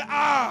TikTok. I said,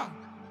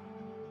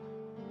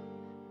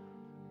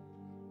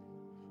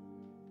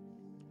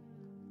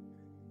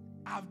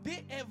 Have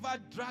they ever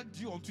dragged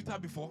you on Twitter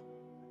before?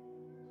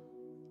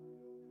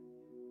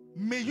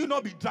 May you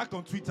not be dragged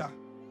on Twitter.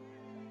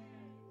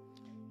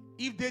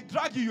 If they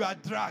drag you, you are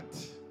dragged.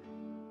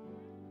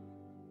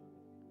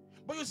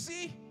 But you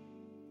see,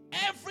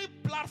 every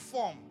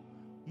platform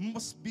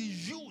must be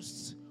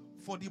used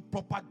for the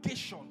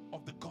propagation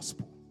of the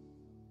gospel.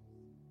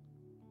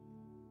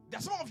 There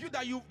are some of you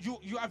that you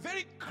are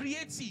very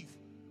creative,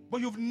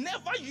 but you've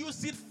never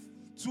used it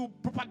to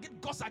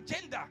propagate God's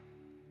agenda.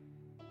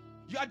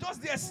 You are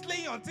just there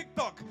slaying on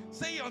TikTok,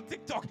 saying on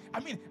TikTok. I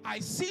mean, I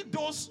see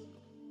those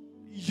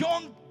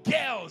young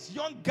girls,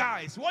 young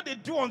guys, what they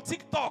do on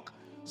TikTok.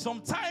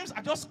 Sometimes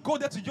I just go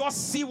there to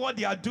just see what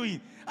they are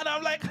doing. And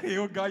I'm like, hey,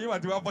 oh God, you are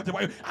doing what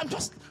about you? I'm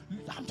just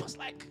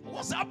like,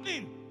 what's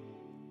happening?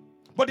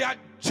 But there are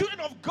children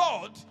of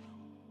God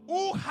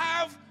who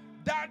have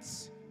that,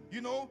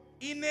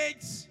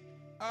 innate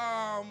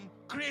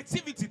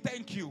creativity,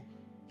 thank you.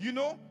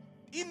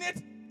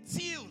 Innate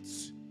tilt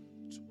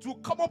to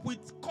come up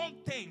with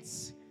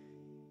contents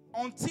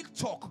on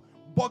TikTok.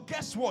 But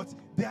guess what?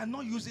 They are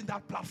not using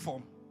that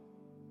platform.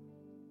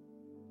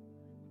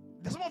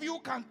 There's some of you who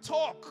can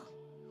talk,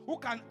 who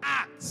can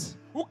act,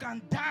 who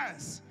can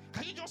dance.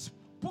 Can you just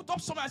put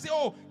up something and say,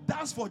 oh,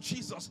 dance for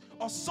Jesus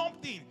or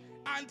something?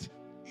 And,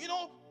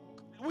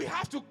 we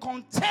have to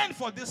contend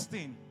for this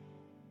thing.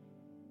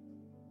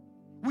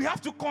 We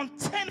have to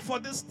contend for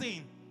this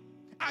thing.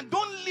 And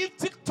don't leave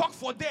TikTok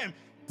for them.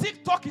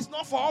 TikTok is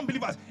not for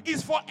unbelievers.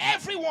 It's for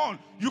everyone.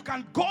 You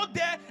can go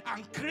there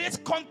and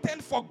create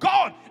content for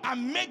God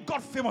and make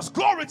God famous.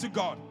 Glory to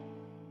God.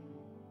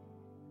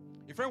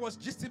 A friend was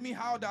gisting me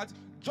how that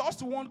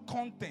just one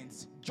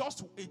content,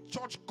 just a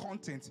church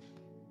content,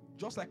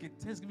 just like a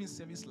Thanksgiving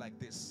service like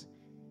this,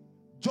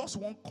 just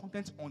one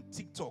content on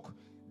TikTok,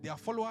 their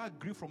follower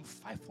grew from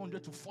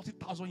 500 to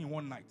 40,000 in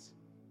one night.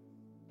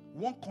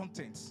 One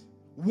content.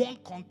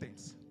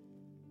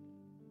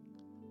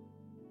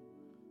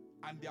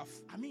 And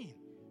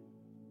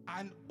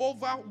and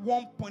over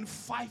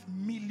 1.5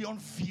 million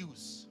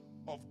views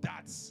of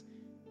that.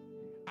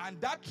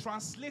 And that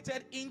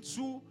translated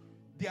into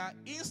their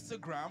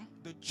Instagram,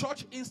 the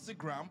church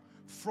Instagram,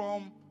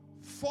 from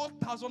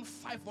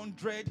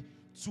 4,500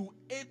 to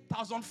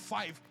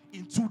 8,005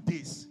 in 2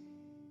 days.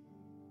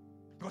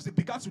 Because they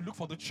began to look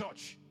for the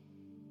church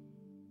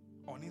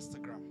on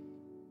Instagram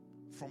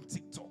from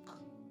TikTok.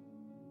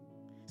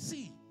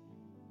 See,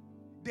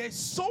 there's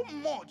so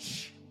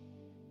much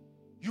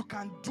you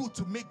can do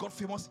to make God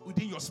famous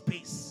within your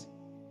space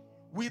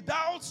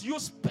without you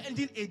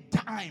spending a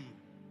dime.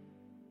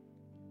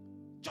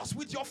 Just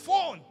with your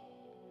phone.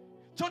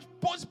 Church,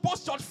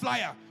 post church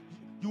flyer.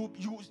 You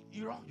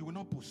will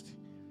not post.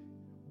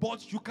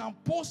 But you can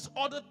post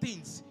other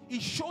things.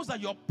 It shows that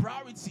your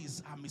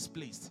priorities are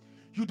misplaced.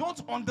 You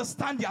don't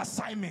understand the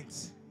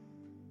assignment.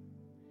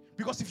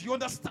 Because if you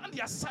understand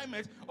the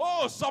assignment,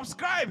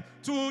 subscribe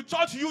to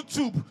church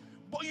YouTube.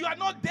 But you are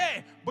not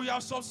there, but you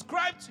are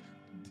subscribed.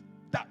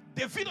 That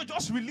the video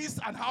just released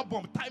an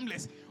album,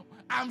 Timeless.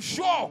 I'm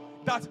sure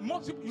that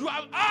most people, you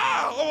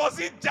are,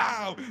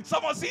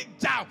 someone see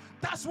down.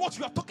 That's what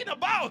you are talking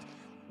about.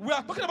 We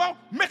are talking about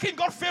making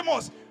God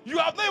famous. You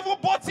have not even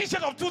bought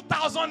t-shirt of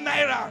 2,000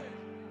 naira.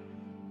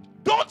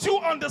 Don't you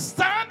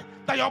understand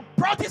that your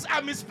priorities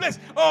are misplaced?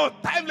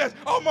 Timeless.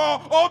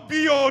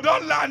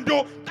 Don't land.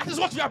 That is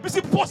what you are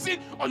busy posting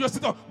on your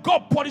status.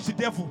 God punish the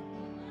devil.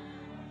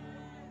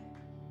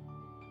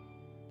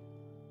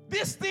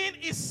 This thing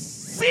is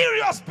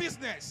serious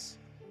business.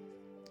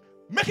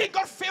 Making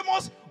God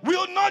famous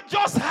will not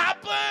just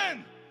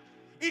happen.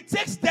 It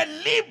takes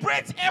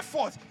deliberate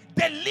effort,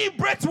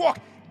 deliberate work,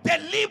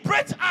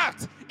 deliberate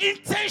act,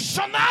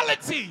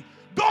 intentionality.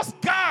 Those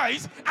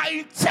guys are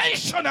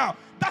intentional.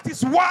 That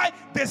is why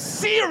they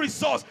see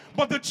results.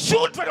 But the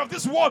children of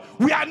this world,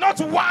 we are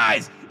not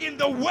wise in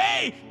the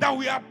way that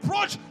we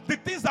approach the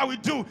things that we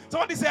do.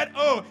 Somebody said,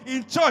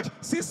 in church,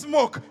 see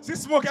smoke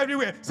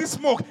everywhere, see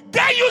smoke.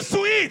 Get used to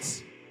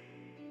it.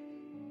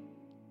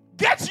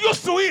 Get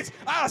used to it.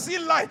 See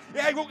light.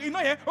 Get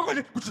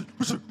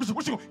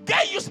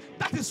used.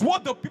 That is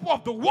what the people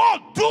of the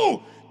world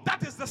do.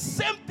 That is the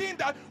same thing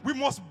that we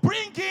must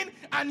bring in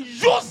and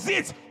use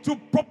it to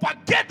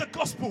propagate the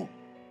gospel.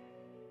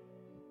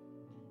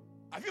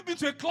 Have you been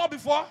to a club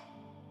before?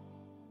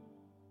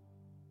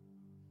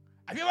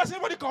 Have you ever seen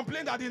anybody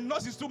complain that the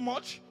noise is too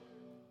much?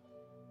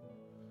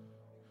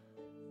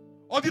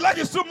 Or the light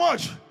is too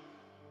much?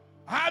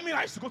 I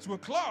used to go to a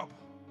club.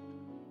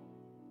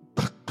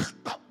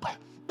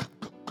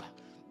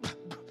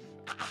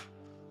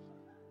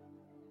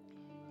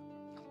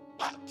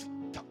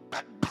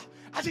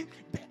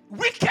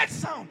 Wicked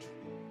sound.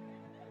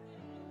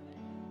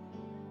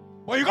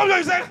 When you come here,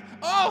 you say,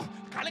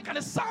 can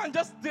the sound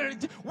just there?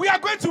 We are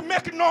going to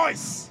make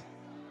noise.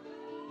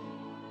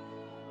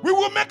 We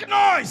will make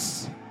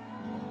noise.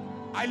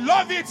 I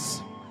love it.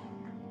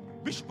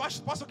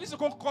 Pastor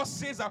Kingston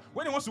says that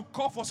when he wants to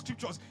call for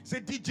scriptures, say,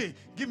 DJ,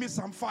 give me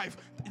Psalm 5.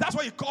 That's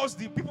why he calls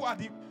the people at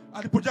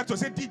the projector.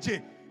 Say,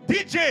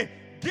 DJ,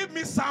 give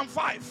me Psalm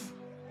 5.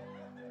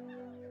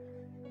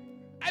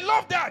 I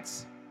love that.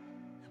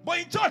 But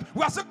in church,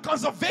 we are so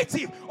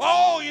conservative.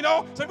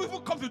 Some people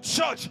come to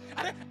church.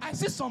 And then I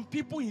see some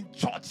people in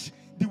church,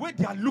 the way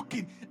they are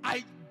looking,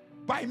 I,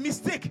 by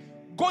mistake,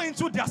 go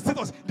into their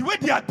status. The way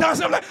they are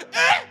dancing, I'm like,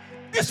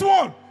 this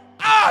one.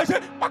 I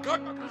said,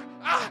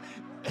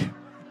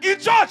 in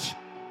church.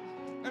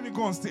 Let me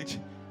go on stage.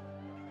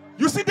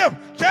 You see them.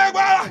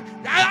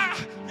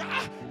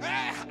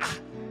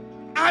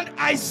 And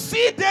I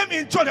see them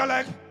in church. They're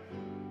like,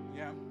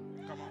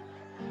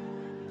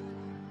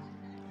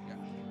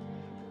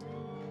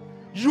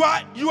 You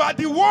are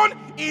the one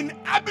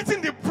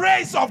inhabiting the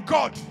praise of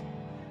God.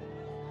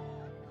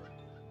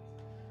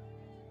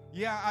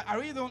 Yeah, I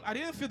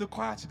didn't feel the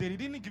choir today. They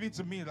didn't give it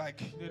to me.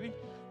 Like, they didn't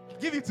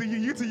give it to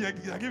you.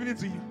 They're giving it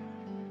to you.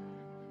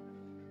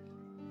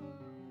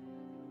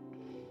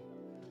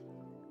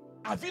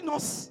 Have you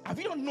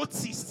not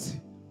noticed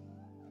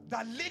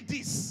that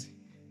ladies?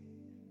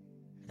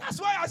 That's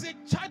why, as a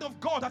child of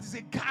God, that is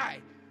a guy,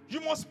 you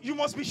must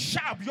be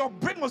sharp. Your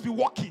brain must be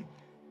working.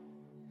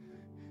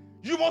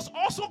 You must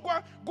also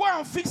go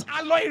and fix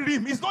alloy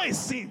rim. It's not a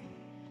sin.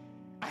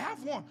 I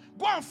have one.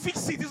 Go and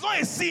fix it. It's not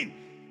a sin.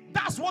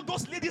 That's what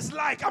those ladies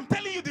like. I'm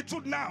telling you the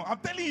truth now. I'm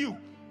telling you.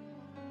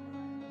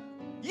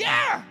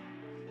 Yeah.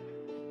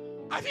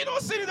 Have you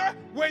not seen it?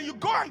 When you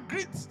go and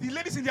greet the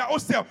ladies in their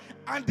hostel,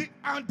 and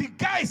the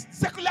guys,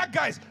 secular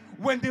guys,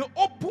 when they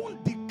open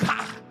the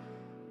car,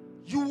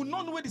 you will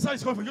not know where the sound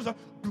is coming from.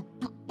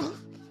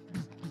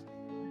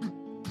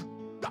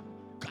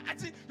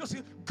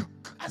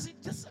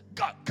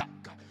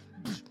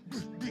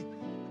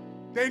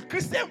 The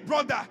Christian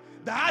brother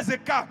that has a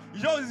car,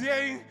 just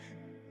saying,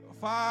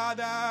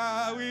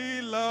 Father,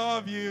 we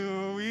love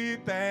you. We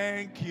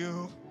thank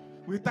you.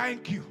 We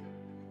thank you.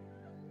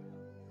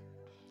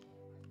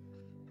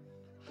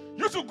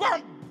 You should go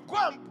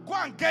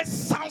and get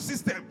sound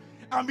system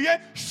and be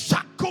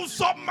shackles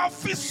up my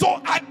feet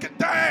so I can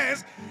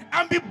dance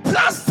and be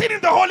blasting in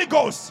the Holy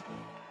Ghost.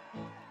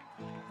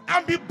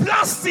 And be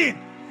blasting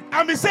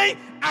and be saying,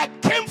 I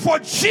came for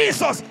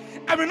Jesus.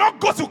 I will not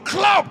go to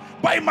club,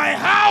 but in my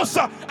house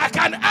I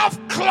can have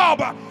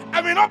club.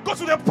 I will not go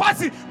to the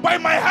party, but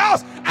in my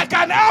house I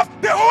can have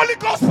the Holy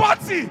Ghost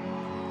party.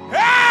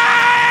 Hey!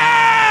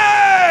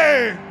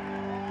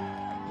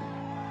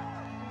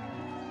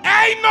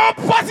 Ain't no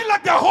party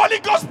like the Holy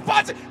Ghost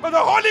party, but the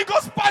Holy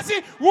Ghost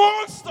party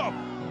won't stop.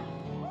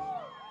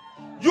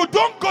 You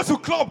don't go to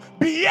club,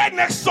 be here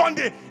next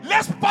Sunday.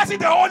 Let's party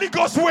the Holy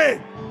Ghost way.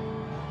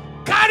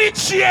 Carry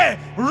chair,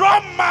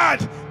 run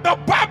mad. The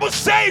Bible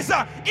says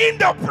in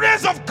the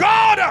praise of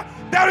God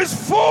there is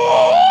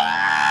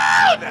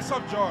fullness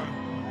of joy.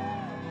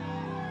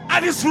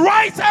 At his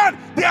right hand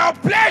there are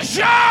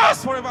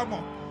pleasures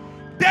forevermore.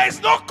 There is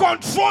no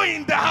control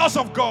in the house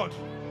of God.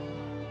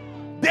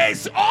 There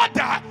is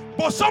order,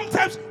 But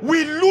sometimes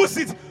we lose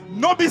it.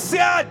 No be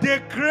say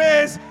the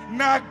grace,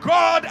 na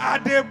God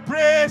at the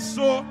praise.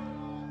 So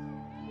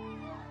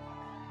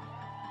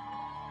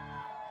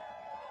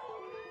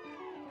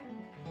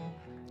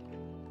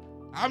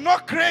I'm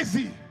not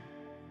crazy.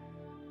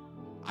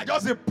 I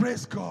just say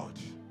praise God.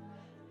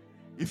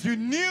 If you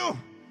knew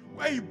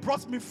where He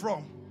brought me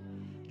from,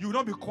 you would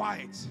not be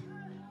quiet.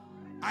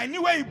 I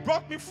knew where He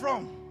brought me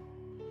from.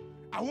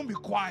 I won't be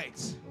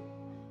quiet.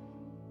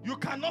 You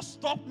cannot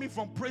stop me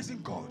from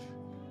praising God.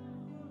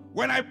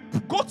 When I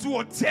go to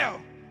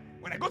hotel,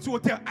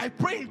 I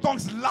pray in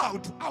tongues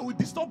loud. I will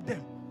disturb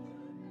them.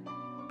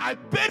 I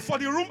paid for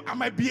the room and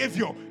my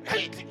behavior.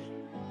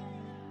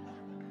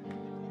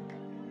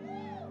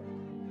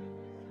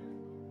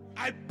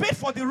 I paid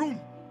for the room.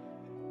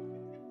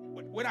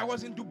 When I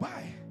was in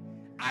Dubai,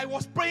 I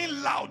was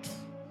praying loud.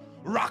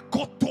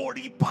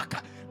 Rakotori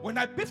Baka. When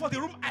I pay for the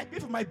room, I pay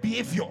for my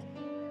behavior.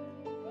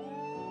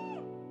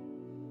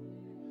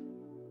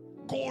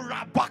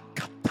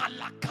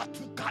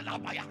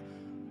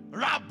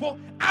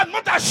 I'm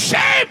not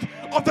ashamed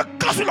of the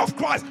gospel of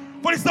Christ,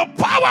 for it's the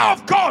power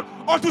of God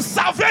unto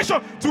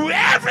salvation to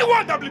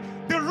everyone that believes.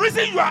 The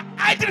reason you are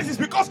hiding it is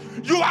because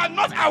you are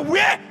not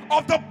aware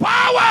of the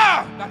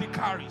power that it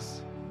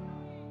carries.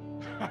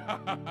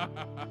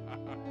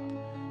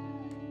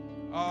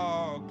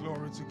 Oh,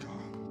 glory to God.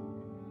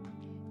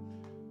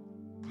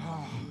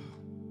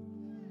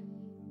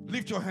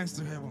 Lift your hands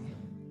to heaven.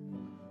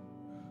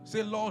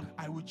 Say, Lord,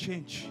 I will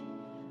change.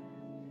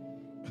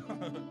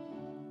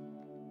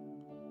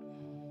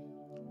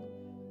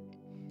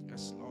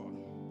 Yes, Lord.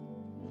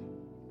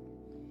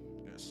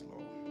 Yes,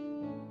 Lord.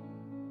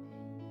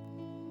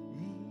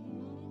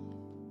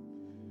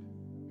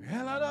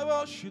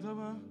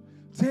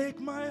 Take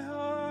my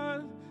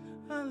heart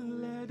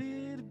and let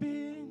it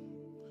be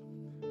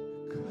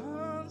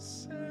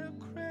consecrated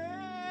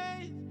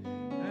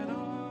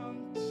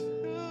unto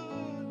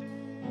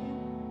thee.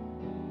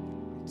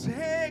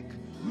 Take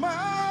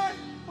my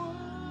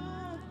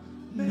heart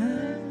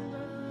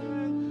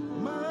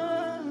and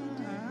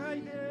my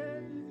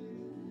head,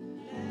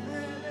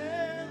 let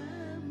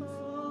it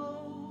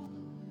know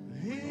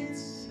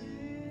it's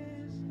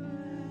His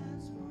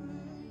way.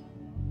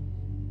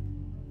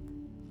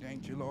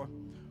 Thank you, Lord.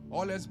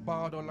 All eyes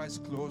bowed, all eyes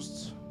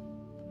closed.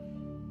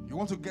 You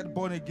want to get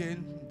born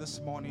again this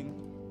morning?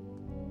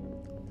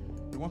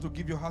 You want to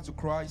give your heart to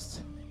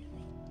Christ?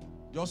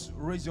 Just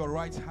raise your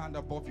right hand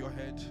above your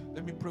head.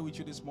 Let me pray with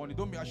you this morning.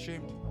 Don't be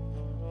ashamed.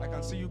 I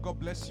can see you. God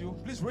bless you.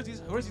 Please raise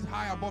it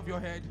high above your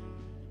head.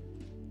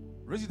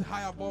 Raise it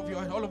high above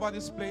your head. All over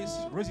this place,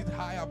 raise it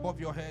high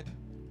above your head.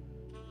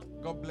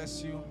 God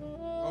bless you.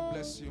 God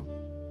bless you.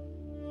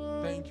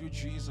 Thank you,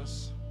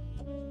 Jesus.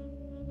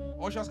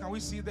 Ushers, can we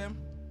see them?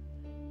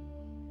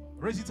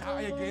 Raise it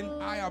high again,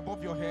 high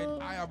above your head,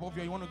 high above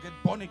you. You want to get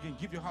born again,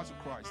 give your heart to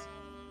Christ.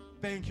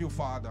 Thank you,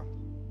 Father.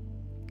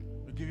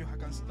 We give you, I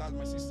can start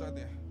my sister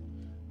there.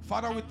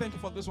 Father, we thank you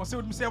for this one. Say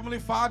with me, say, Heavenly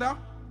Father.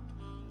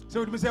 Say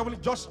with me, say, Heavenly,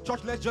 just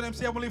church, let's join them.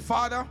 Say, Heavenly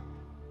Father,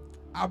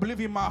 I believe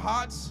in my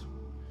heart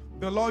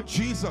the Lord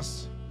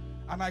Jesus,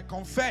 and I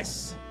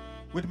confess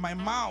with my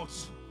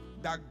mouth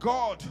that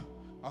God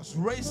has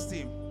raised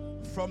Him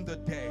from the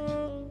dead.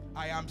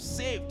 I am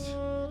saved.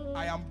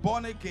 I am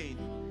born again.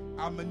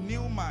 I'm a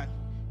new man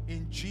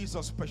in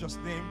Jesus' precious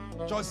name.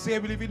 Just say,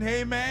 believe in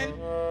Amen.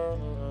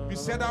 You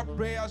said our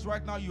prayers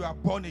right now, you are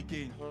born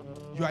again.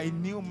 You are a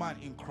new man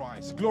in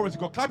Christ. Glory to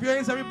God. Clap your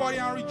hands, everybody,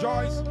 and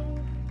rejoice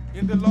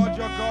in the Lord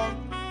your God.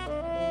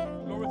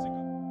 Glory to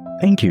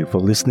God. Thank you for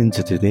listening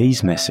to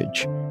today's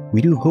message.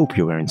 We do hope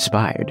you were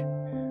inspired.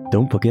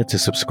 Don't forget to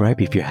subscribe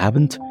if you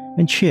haven't,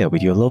 and share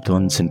with your loved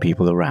ones and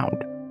people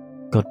around.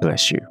 God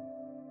bless you.